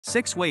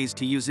6 ways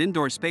to use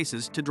indoor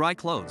spaces to dry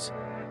clothes.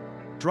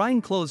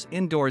 Drying clothes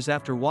indoors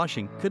after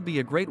washing could be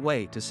a great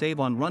way to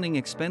save on running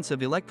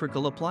expensive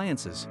electrical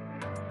appliances.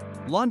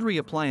 Laundry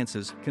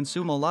appliances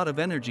consume a lot of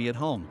energy at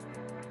home.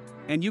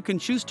 And you can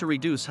choose to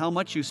reduce how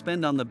much you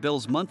spend on the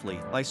bills monthly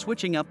by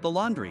switching up the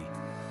laundry.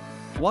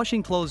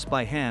 Washing clothes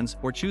by hands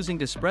or choosing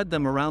to spread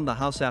them around the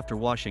house after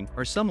washing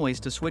are some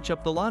ways to switch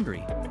up the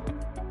laundry.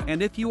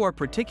 And if you are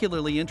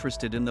particularly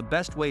interested in the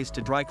best ways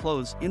to dry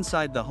clothes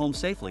inside the home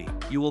safely,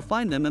 you will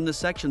find them in the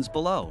sections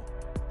below.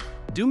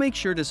 Do make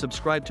sure to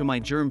subscribe to my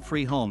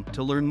germ-free home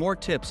to learn more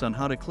tips on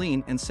how to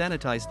clean and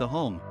sanitize the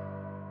home.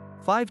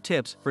 5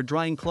 tips for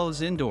drying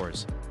clothes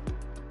indoors.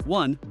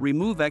 1.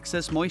 Remove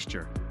excess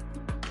moisture.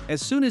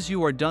 As soon as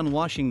you are done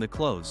washing the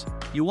clothes,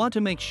 you want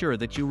to make sure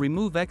that you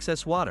remove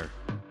excess water.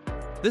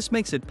 This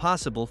makes it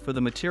possible for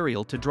the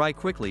material to dry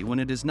quickly when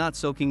it is not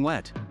soaking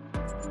wet.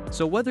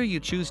 So whether you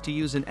choose to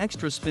use an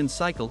extra spin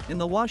cycle in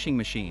the washing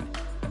machine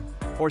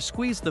or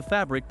squeeze the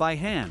fabric by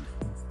hand,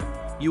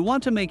 you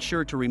want to make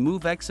sure to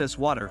remove excess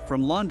water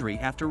from laundry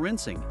after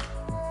rinsing.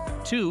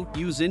 2.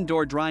 Use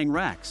indoor drying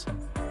racks.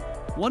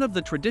 One of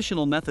the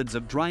traditional methods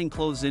of drying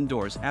clothes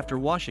indoors after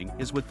washing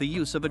is with the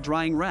use of a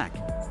drying rack.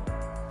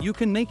 You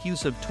can make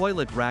use of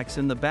toilet racks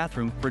in the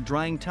bathroom for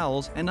drying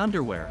towels and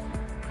underwear.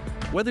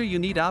 Whether you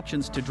need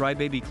options to dry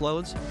baby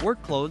clothes,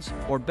 work clothes,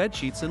 or bed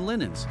sheets and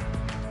linens,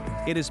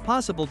 it is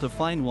possible to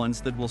find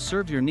ones that will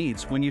serve your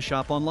needs when you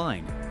shop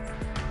online.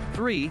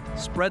 3.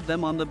 Spread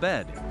them on the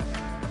bed.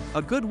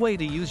 A good way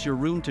to use your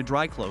room to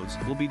dry clothes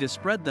will be to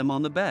spread them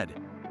on the bed.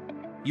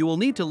 You will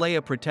need to lay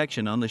a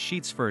protection on the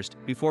sheets first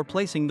before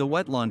placing the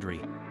wet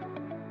laundry.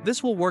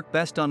 This will work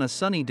best on a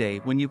sunny day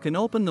when you can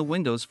open the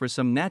windows for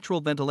some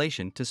natural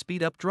ventilation to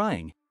speed up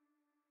drying.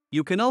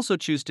 You can also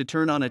choose to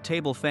turn on a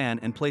table fan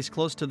and place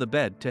close to the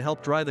bed to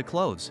help dry the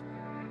clothes.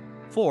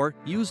 4.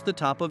 Use the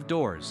top of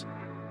doors.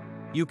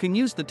 You can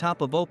use the top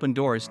of open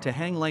doors to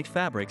hang light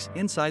fabrics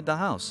inside the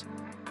house.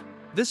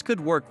 This could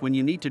work when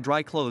you need to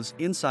dry clothes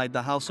inside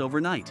the house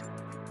overnight.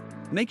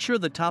 Make sure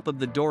the top of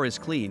the door is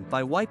clean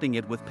by wiping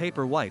it with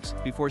paper wipes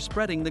before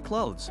spreading the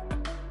clothes.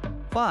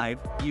 5.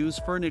 Use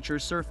furniture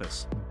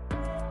surface.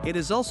 It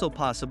is also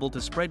possible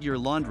to spread your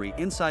laundry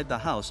inside the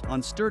house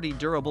on sturdy,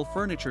 durable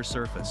furniture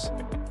surface.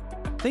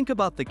 Think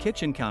about the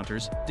kitchen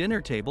counters,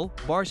 dinner table,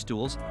 bar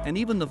stools, and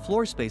even the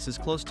floor spaces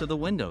close to the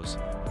windows.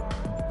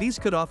 These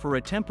could offer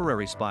a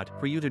temporary spot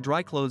for you to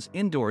dry clothes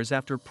indoors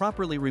after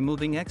properly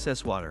removing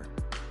excess water.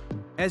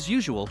 As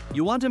usual,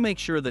 you want to make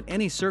sure that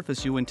any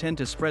surface you intend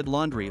to spread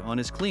laundry on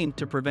is clean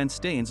to prevent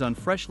stains on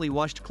freshly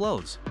washed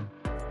clothes.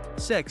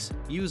 6.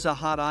 Use a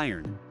hot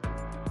iron.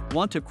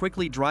 Want to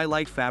quickly dry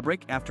light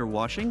fabric after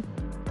washing?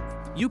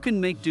 You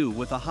can make do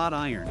with a hot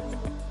iron.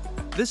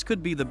 This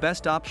could be the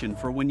best option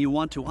for when you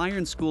want to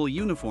iron school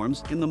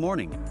uniforms in the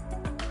morning,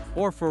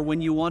 or for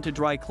when you want to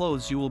dry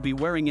clothes you will be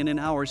wearing in an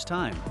hour's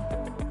time.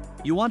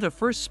 You want to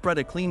first spread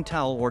a clean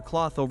towel or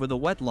cloth over the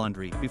wet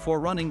laundry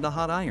before running the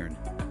hot iron.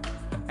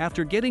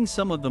 After getting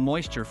some of the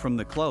moisture from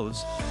the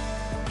clothes,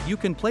 you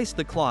can place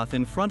the cloth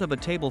in front of a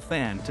table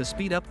fan to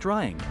speed up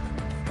drying.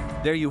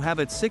 There you have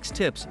it, 6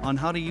 tips on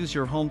how to use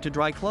your home to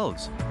dry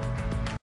clothes.